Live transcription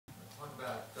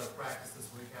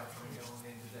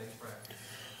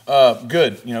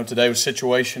Good. You know, today was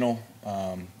situational.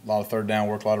 A lot of third down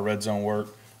work, a lot of red zone work.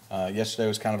 Yesterday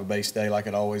was kind of a base day like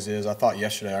it always is. I thought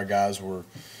yesterday our guys were,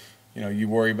 you know, you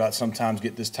worry about sometimes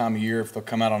get this time of year if they'll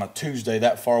come out on a Tuesday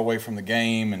that far away from the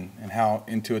game and how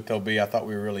into it they'll be. I thought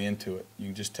we were really into it. You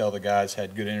can just tell the guys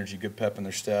had good energy, good pep in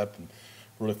their step, and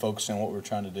really focusing on what we were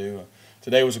trying to do.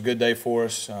 Today was a good day for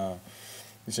us.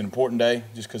 It's an important day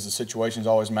just because the situations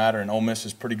always matter, and Ole Miss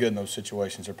is pretty good in those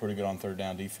situations. They're pretty good on third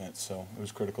down defense, so it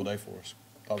was a critical day for us.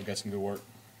 Thought we got some good work.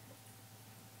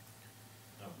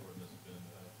 How important has it been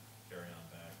to carry on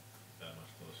back that much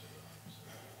closer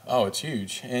to 100%? Oh, it's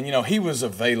huge. And, you know, he was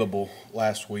available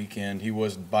last weekend. He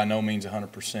was by no means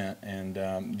 100%,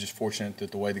 and just fortunate that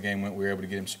the way the game went, we were able to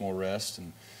get him some more rest.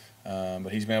 And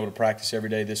but he's been able to practice every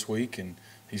day this week, and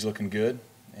he's looking good.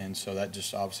 And so that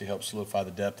just obviously helps solidify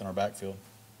the depth in our backfield.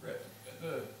 Rhett,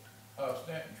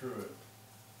 Stanton Truitt,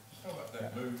 just talk about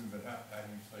that move and how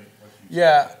you think what you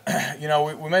Yeah, you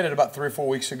know, we made it about 3 or 4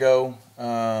 weeks ago.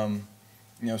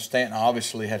 You know, Stanton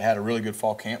obviously had a really good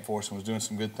fall camp for us and was doing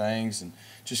some good things, and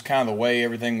just kind of the way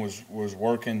everything was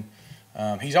working.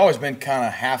 He's always been kind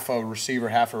of half a receiver,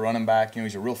 half a running back. You know,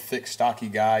 he's a real thick, stocky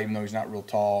guy, even though he's not real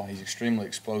tall. He's extremely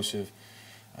explosive.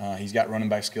 He's got running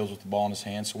back skills with the ball in his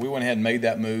hand. So we went ahead and made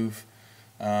that move.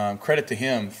 Credit to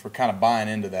him for kind of buying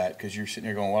into that, because you're sitting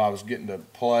there going, well, I was getting to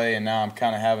play, and now I'm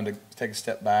kind of having to take a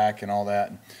step back and all that.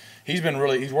 And he's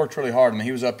worked really hard. I mean,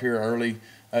 he was up here early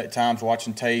at times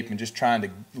watching tape and just trying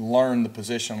to learn the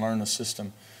position, learn the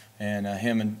system, and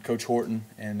him and Coach Horton,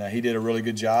 and he did a really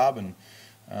good job. And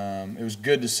it was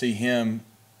good to see him,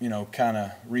 you know, kind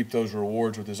of reap those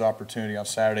rewards with his opportunity on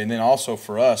Saturday. And then also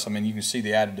for us, I mean, you can see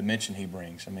the added dimension he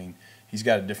brings. I mean, he's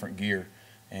got a different gear.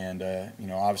 And, you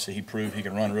know, obviously he proved he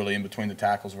can run really in between the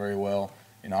tackles very well.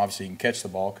 And obviously he can catch the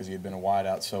ball because he had been a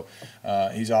wideout. So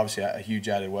he's obviously a huge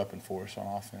added weapon for us on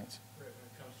offense. When it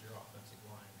comes to your offensive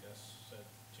line, Gus said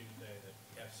Tuesday that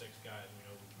you have 6 guys, you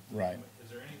know. Right.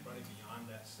 Is there anybody beyond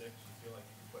that 6 you feel like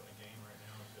you can put in a game right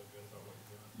now and feel good about what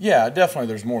you're doing? Yeah, definitely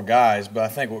there's more guys. But I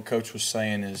think what Coach was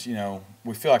saying is, you know,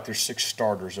 we feel like there's 6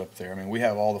 starters up there. I mean, we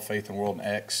have all the faith in the world in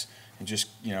X, and just,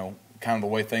 you know, kind of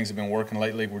the way things have been working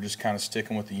lately, we're just kind of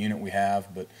sticking with the unit we have.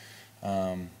 But,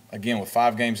 again, with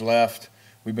 5 games left,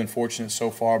 we've been fortunate so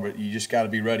far, but you just got to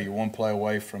be ready. You're one play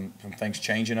away from things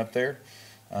changing up there.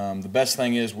 The best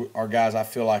thing is our guys, I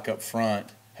feel like, up front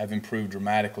have improved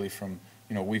dramatically from,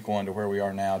 you know, week 1 to where we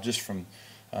are now, just from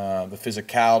the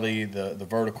physicality, the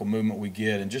vertical movement we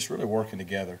get, and just really working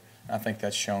together. I think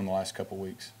that's shown the last couple of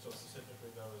weeks. So specifically,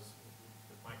 though, is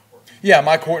Mike Horton? Yeah,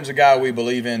 Mike Horton's a guy we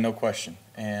believe in, no question.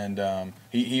 And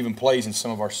he even plays in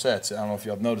some of our sets. I don't know if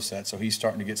y'all have noticed that. So he's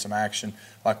starting to get some action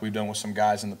like we've done with some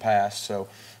guys in the past. So,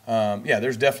 yeah,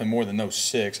 there's definitely more than those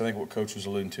 6. I think what Coach was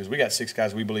alluding to is we got 6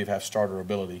 guys we believe have starter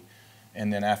ability.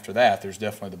 And then after that, there's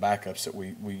definitely the backups that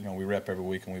we rep every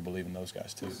week, and we believe in those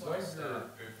guys too. If the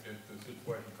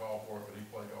situation called for it, could he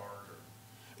play guard?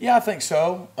 Yeah, I think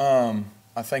so.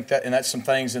 I think that, and that's some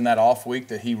things in that off week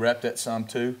that he repped at some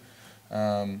too.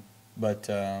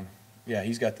 Yeah,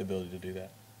 he's got the ability to do that.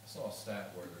 I saw a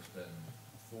stat where there's been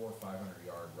 4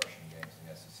 500-yard rushing games in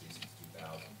the SEC since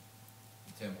 2000.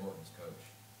 Tim Horton's coached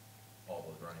all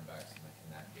those running backs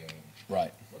in that game.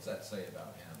 Right. What's that say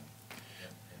about him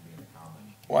being a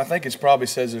common? Well, I think it probably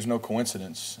says there's no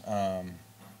coincidence. You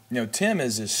know, Tim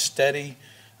is as steady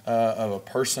of a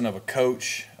person, of a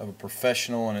coach, of a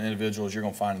professional, and an individual as you're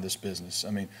going to find in this business.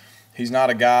 I mean, he's not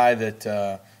a guy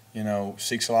that, you know,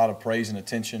 seeks a lot of praise and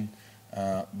attention,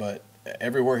 but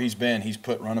everywhere he's been, he's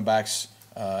put running backs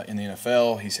in the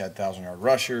NFL. He's had 1,000-yard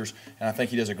rushers, and I think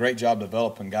he does a great job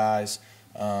developing guys,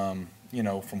 you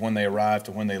know, from when they arrive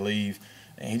to when they leave.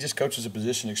 And he just coaches a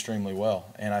position extremely well.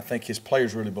 And I think his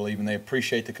players really believe, and they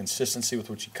appreciate the consistency with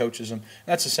which he coaches them. And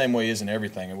that's the same way he is in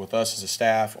everything. And with us as a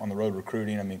staff, on the road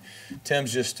recruiting, I mean,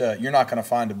 Tim's just you're not going to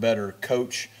find a better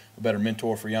coach, a better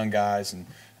mentor for young guys. And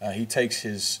he takes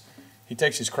his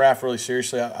craft really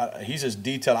seriously. He's as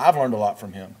detailed. I've learned a lot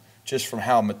from him, just from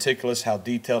how meticulous, how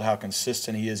detailed, how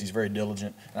consistent he is. He's very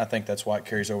diligent, and I think that's why it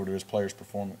carries over to his players'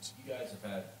 performance. You guys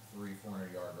have had 3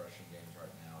 400-yard rushing games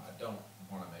right now. I don't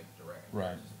want to make direct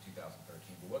Right. comparisons to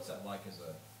 2013, but what's that like as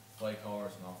a play caller,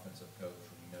 as an offensive coach,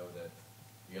 when you know that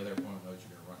the other opponent knows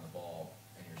you're going to run the ball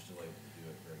and you're still able to do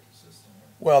it very consistently?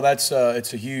 Well,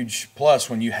 it's a huge plus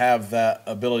when you have that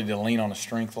ability to lean on a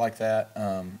strength like that.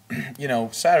 You know,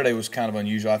 Saturday was kind of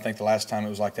unusual. I think the last time it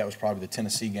was like that was probably the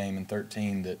Tennessee game in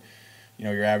 2013 that, you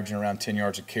know, you're averaging around 10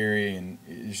 yards a carry and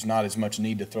there's not as much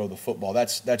need to throw the football.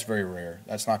 That's very rare.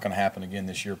 That's not going to happen again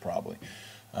this year probably.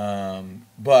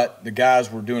 But the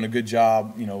guys were doing a good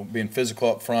job, you know, being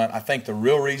physical up front. I think the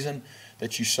real reason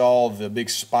that you saw the big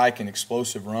spike in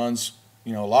explosive runs,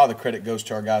 a lot of the credit goes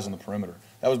to our guys on the perimeter.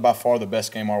 That was by far the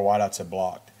best game our wideouts had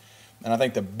blocked. And I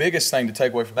think the biggest thing to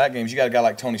take away from that game is you got a guy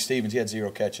like Tony Stevens. He had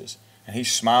 0 catches. And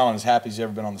he's smiling as happy as he's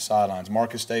ever been on the sidelines.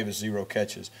 Marcus Davis, 0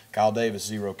 catches. Kyle Davis,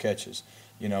 0 catches.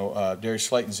 Darius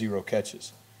Slayton, 0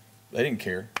 catches. They didn't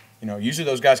care. Usually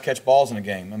those guys catch balls in a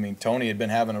game. I mean, Tony had been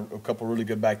having a couple really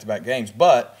good back-to-back games.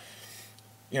 But,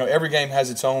 every game has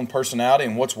its own personality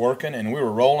and what's working, and we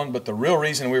were rolling. But the real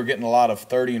reason we were getting a lot of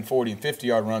 30 and 40 and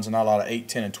 50-yard runs and not a lot of 8,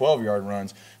 10, and 12-yard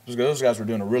runs was because those guys were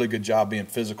doing a really good job being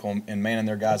physical and manning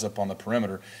their guys up on the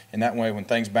perimeter. And that way, when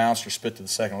things bounced or spit to the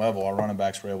second level, our running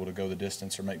backs were able to go the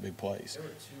distance or make big plays. There were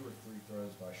 2 or 3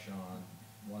 throws by Sean,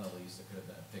 one at least, that could have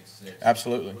been a pick 6.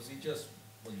 Absolutely. Was he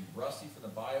rusty for the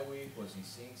bye week? Was he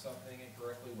seeing something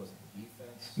incorrectly? Was it the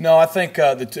defense? No, I think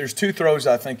there's 2 throws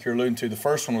I think you're alluding to. The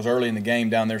first one was early in the game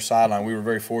down their sideline. We were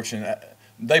very fortunate.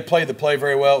 They played the play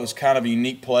very well. It was kind of a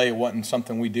unique play. It wasn't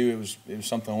something we do. It was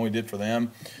something only did for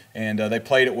them. And they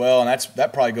played it well, and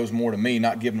that probably goes more to me,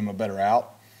 not giving them a better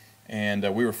out. And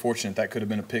we were fortunate that could have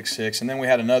been a pick 6. And then we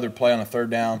had another play on a 3rd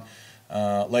down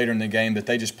later in the game that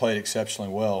they just played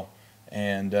exceptionally well.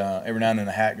 And every now and then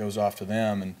the hat goes off to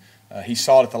them. And he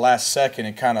saw it at the last second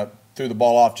and kind of threw the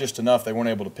ball off just enough. They weren't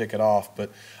able to pick it off.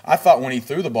 But I thought when he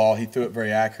threw the ball, he threw it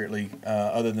very accurately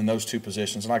other than those 2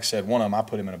 positions. And like I said, one of them I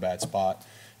put him in a bad spot.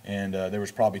 And there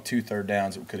was probably 2 third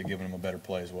downs that could have given him a better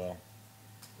play as well.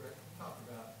 Rhett, talk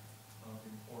about the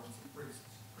importance of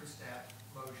pre-snap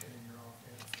motion in your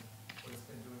offense and what it's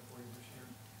been doing for you this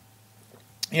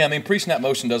year. Yeah, I mean, pre-snap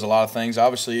motion does a lot of things.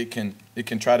 Obviously, it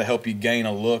can try to help you gain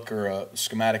a look or a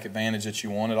schematic advantage that you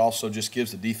want. It also just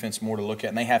gives the defense more to look at,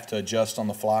 and they have to adjust on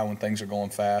the fly when things are going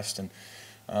fast. And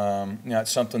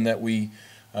it's something that we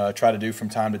try to do from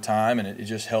time to time, and it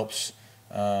just helps.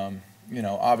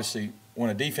 Obviously, when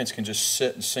a defense can just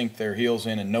sit and sink their heels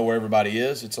in and know where everybody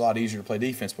is, it's a lot easier to play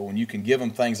defense. But when you can give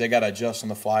them things, they got to adjust on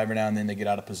the fly every now and then. They get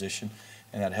out of position,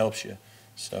 and that helps you.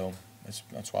 So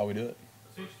that's why we do it.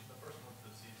 The first month of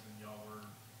the season, y'all were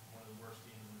one of the worst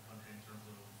teams in the country in terms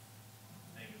of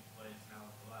negative plays. Now,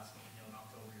 the last, in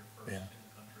October, you're first in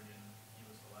the country and you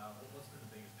was allowed. What's been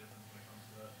the biggest difference when it comes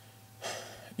to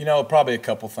that? Probably a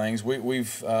couple things.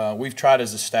 We've tried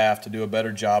as a staff to do a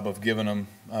better job of giving them,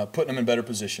 putting them in better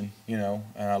position. And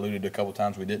I alluded to a couple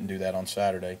times we didn't do that on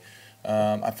Saturday.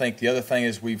 I think the other thing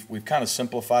is we've kind of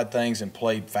simplified things and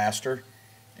played faster.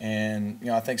 And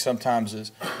I think sometimes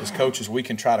as coaches we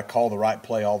can try to call the right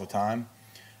play all the time.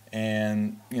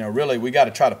 And really we got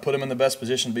to try to put them in the best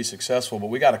position to be successful. But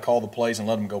we got to call the plays and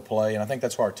let them go play. And I think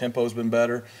that's why our tempo's been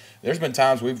better. There's been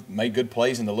times we've made good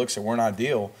plays in the looks that weren't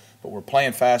ideal. But we're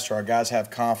playing faster, our guys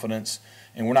have confidence,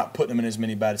 and we're not putting them in as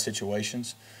many bad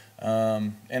situations.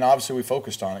 And obviously we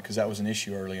focused on it because that was an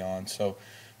issue early on. So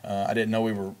I didn't know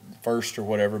we were first or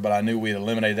whatever, but I knew we had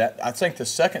eliminated that. I think the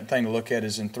second thing to look at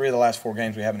is in 3 of the last 4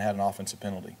 games we haven't had an offensive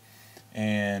penalty.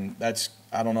 And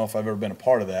I don't know if I've ever been a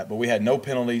part of that, but we had no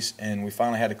penalties, and we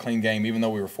finally had a clean game, even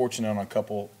though we were fortunate on a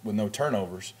couple with no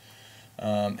turnovers.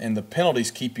 And the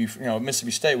penalties keep you, at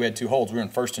Mississippi State we had 2 holds. We were in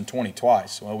 1st and 20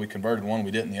 twice. Well, we converted one,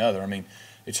 we didn't the other. I mean,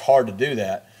 it's hard to do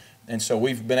that. And so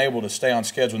we've been able to stay on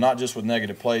schedule, not just with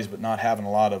negative plays, but not having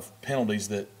a lot of penalties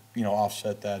that,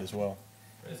 offset that as well.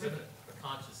 Is it a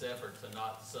conscious effort to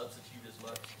not substitute as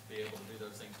much to be able to do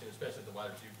those things too, especially at the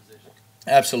wide receiver position?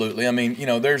 Absolutely. I mean,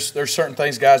 there's certain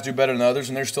things guys do better than others,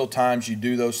 and there's still times you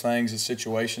do those things in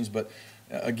situations, but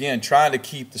again, trying to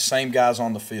keep the same guys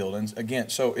on the field. And again,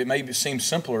 so it may seem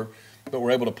simpler, but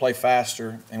we're able to play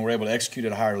faster and we're able to execute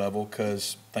at a higher level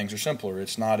because things are simpler.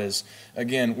 It's not as,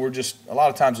 again, a lot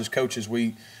of times as coaches,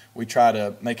 we try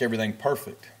to make everything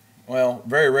perfect. Well,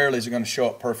 very rarely is it going to show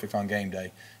up perfect on game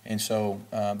day. And so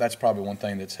that's probably one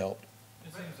thing that's helped.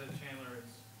 It seems that Chandler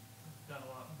has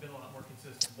been a lot more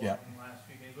consistent Yeah. in the last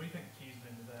few games. What do you think the key's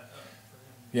been to that for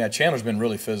him? Yeah, Chandler's been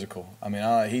really physical. I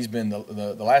mean, he's been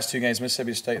the last 2 games,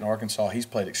 Mississippi State and Arkansas. He's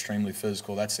played extremely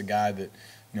physical. That's the guy that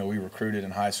we recruited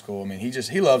in high school. I mean,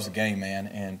 he loves the game, man.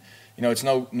 And it's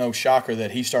no shocker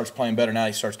that he starts playing better now.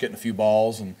 He starts getting a few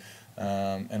balls and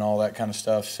all that kind of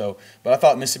stuff. So, but I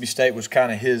thought Mississippi State was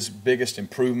kind of his biggest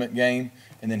improvement game,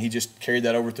 and then he just carried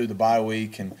that over through the bye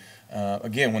week. And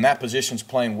again, when that position's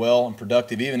playing well and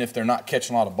productive, even if they're not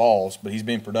catching a lot of balls, but he's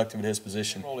being productive at his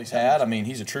position. Role he's had. I mean,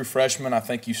 he's a true freshman. I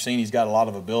think you've seen he's got a lot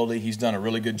of ability. He's done a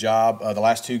really good job. The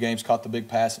last 2 games, caught the big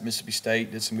pass at Mississippi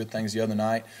State, did some good things the other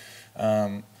night.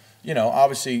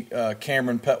 Obviously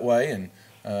Cameron Petway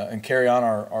and Carry On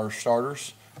our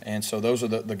starters, and so those are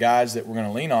the guys that we're going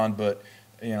to lean on. But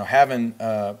having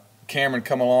Cameron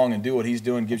come along and do what he's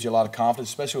doing gives you a lot of confidence,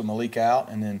 especially with Malik out.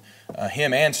 And then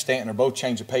him and Stanton are both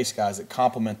change of pace guys that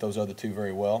complement those other two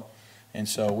very well. And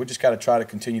so we just got to try to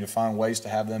continue to find ways to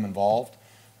have them involved.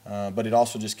 But it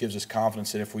also just gives us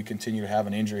confidence that if we continue to have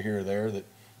an injury here or there, that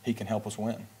he can help us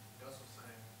win. You also saying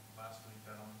last week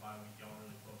that on the bye week, y'all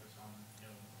really focus on, you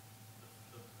know,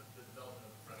 the development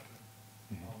of the freshmen.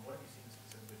 What have you seen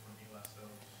specifically from Eli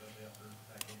especially after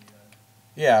that game you had?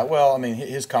 Yeah, well, I mean,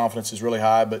 his confidence is really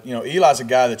high. But, you know, Eli's a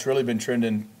guy that's really been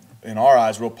trending, in our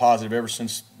eyes, real positive ever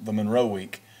since the Monroe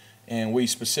week. And we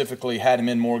specifically had him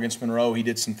in more against Monroe. He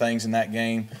did some things in that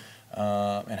game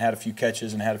and had a few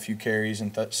catches and had a few carries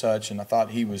and such. And I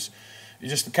thought he was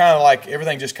just kind of like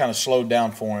everything just kind of slowed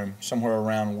down for him somewhere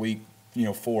around week,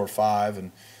 4 or 5.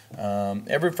 And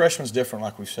every freshman's different,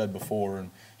 like we've said before. And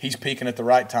he's peaking at the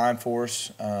right time for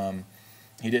us.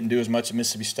 He didn't do as much at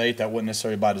Mississippi State. That wasn't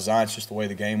necessarily by design. It's just the way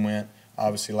the game went.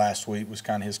 Obviously, last week was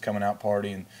kind of his coming out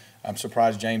party. And I'm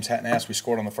surprised James hadn't asked. We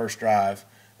scored on the first drive.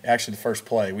 Actually, the first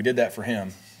play. We did that for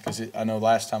him because I know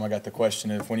last time I got the question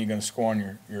of when are you going to score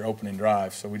on your opening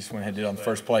drive. So we just went ahead and did it on the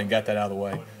first play and got that out of the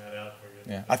way.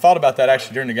 Yeah, I thought about that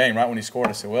actually during the game, right when he scored.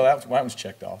 I said, well, that one's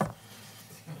checked off. Tony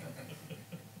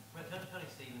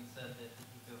Stevens said that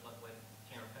he feels like the way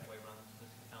Cameron Petway runs is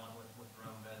kind of like what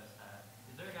Jerome Bettis had.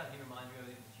 Is there a guy that he reminds you of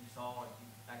that you saw or you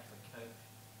actually coached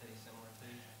that he's similar to?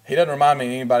 He doesn't remind me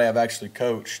of anybody I've actually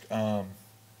coached.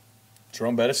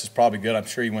 Jerome Bettis is probably good. I'm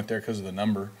sure he went there because of the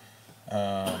number.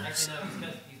 Actually, no,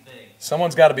 he's big.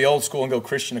 Someone's got to be old school and go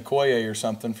Christian Okoye or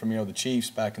something from the Chiefs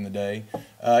back in the day.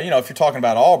 If you're talking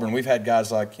about Auburn, we've had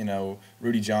guys like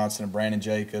Rudy Johnson and Brandon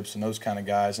Jacobs and those kind of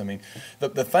guys. I mean,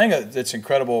 the thing that's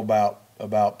incredible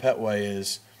about Petway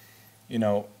is,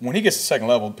 when he gets to second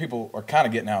level, people are kind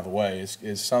of getting out of the way.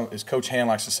 As Coach Han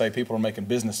likes to say, people are making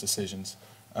business decisions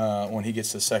when he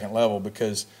gets to the second level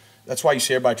because that's why you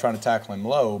see everybody trying to tackle him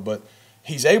low. But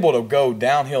he's able to go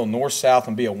downhill north-south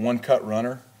and be a one-cut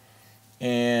runner.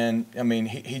 And, I mean,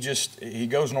 he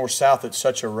goes north-south at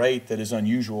such a rate that is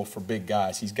unusual for big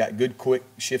guys. He's got good, quick,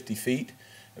 shifty feet.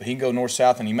 He can go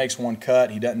north-south and he makes one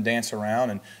cut. He doesn't dance around.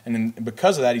 And then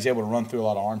because of that, he's able to run through a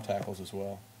lot of arm tackles as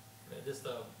well. Just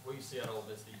what you see out of Ole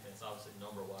Miss defense, obviously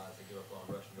number-wise, they give up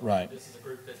on rushing yards. Right. This is a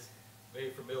group that's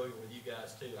very familiar with you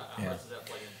guys, too. How much does that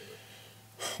play into it?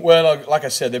 Well, like I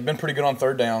said, they've been pretty good on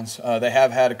third downs. They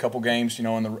have had a couple games,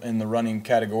 in the running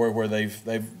category where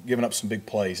they've given up some big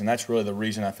plays, and that's really the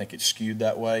reason I think it's skewed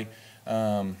that way.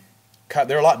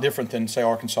 They're a lot different than, say,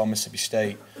 Arkansas, Mississippi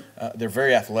State. They're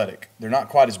very athletic. They're not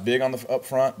quite as big on the up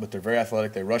front, but they're very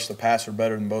athletic. They rush the passer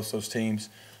better than both those teams.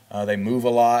 They move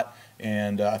a lot,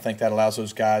 and I think that allows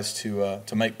those guys to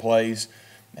make plays.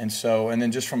 And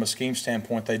then just from a scheme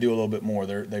standpoint, they do a little bit more.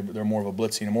 They're more of a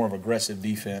blitzing and more of aggressive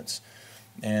defense.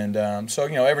 And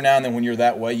every now and then when you're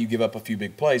that way, you give up a few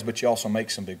big plays, but you also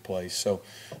make some big plays. So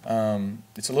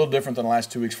it's a little different than the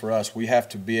last 2 weeks for us. We have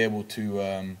to be able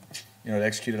to, to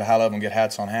execute at a high level and get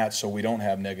hats on hats so we don't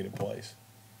have negative plays.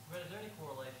 Rhett, is there any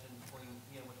correlation between,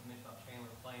 what you mentioned about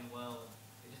Chandler playing well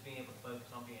and just being able to focus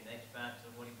on being an H-back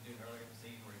of what he was doing earlier in the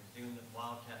season where he was doing the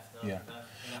Wildcat stuff? Yeah.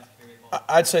 That's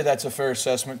I'd say that's a fair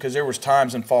assessment because there was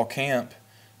times in fall camp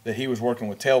that he was working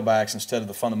with tailbacks instead of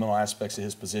the fundamental aspects of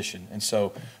his position. And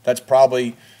so that's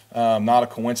probably not a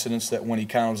coincidence that when he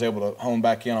kind of was able to hone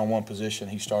back in on one position,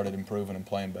 he started improving and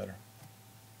playing better.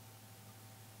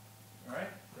 All right?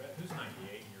 Rhett, who's 98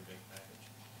 in your big package?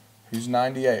 Who's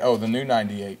 98? Oh, the new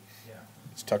 98. Yeah.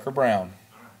 It's Tucker Brown.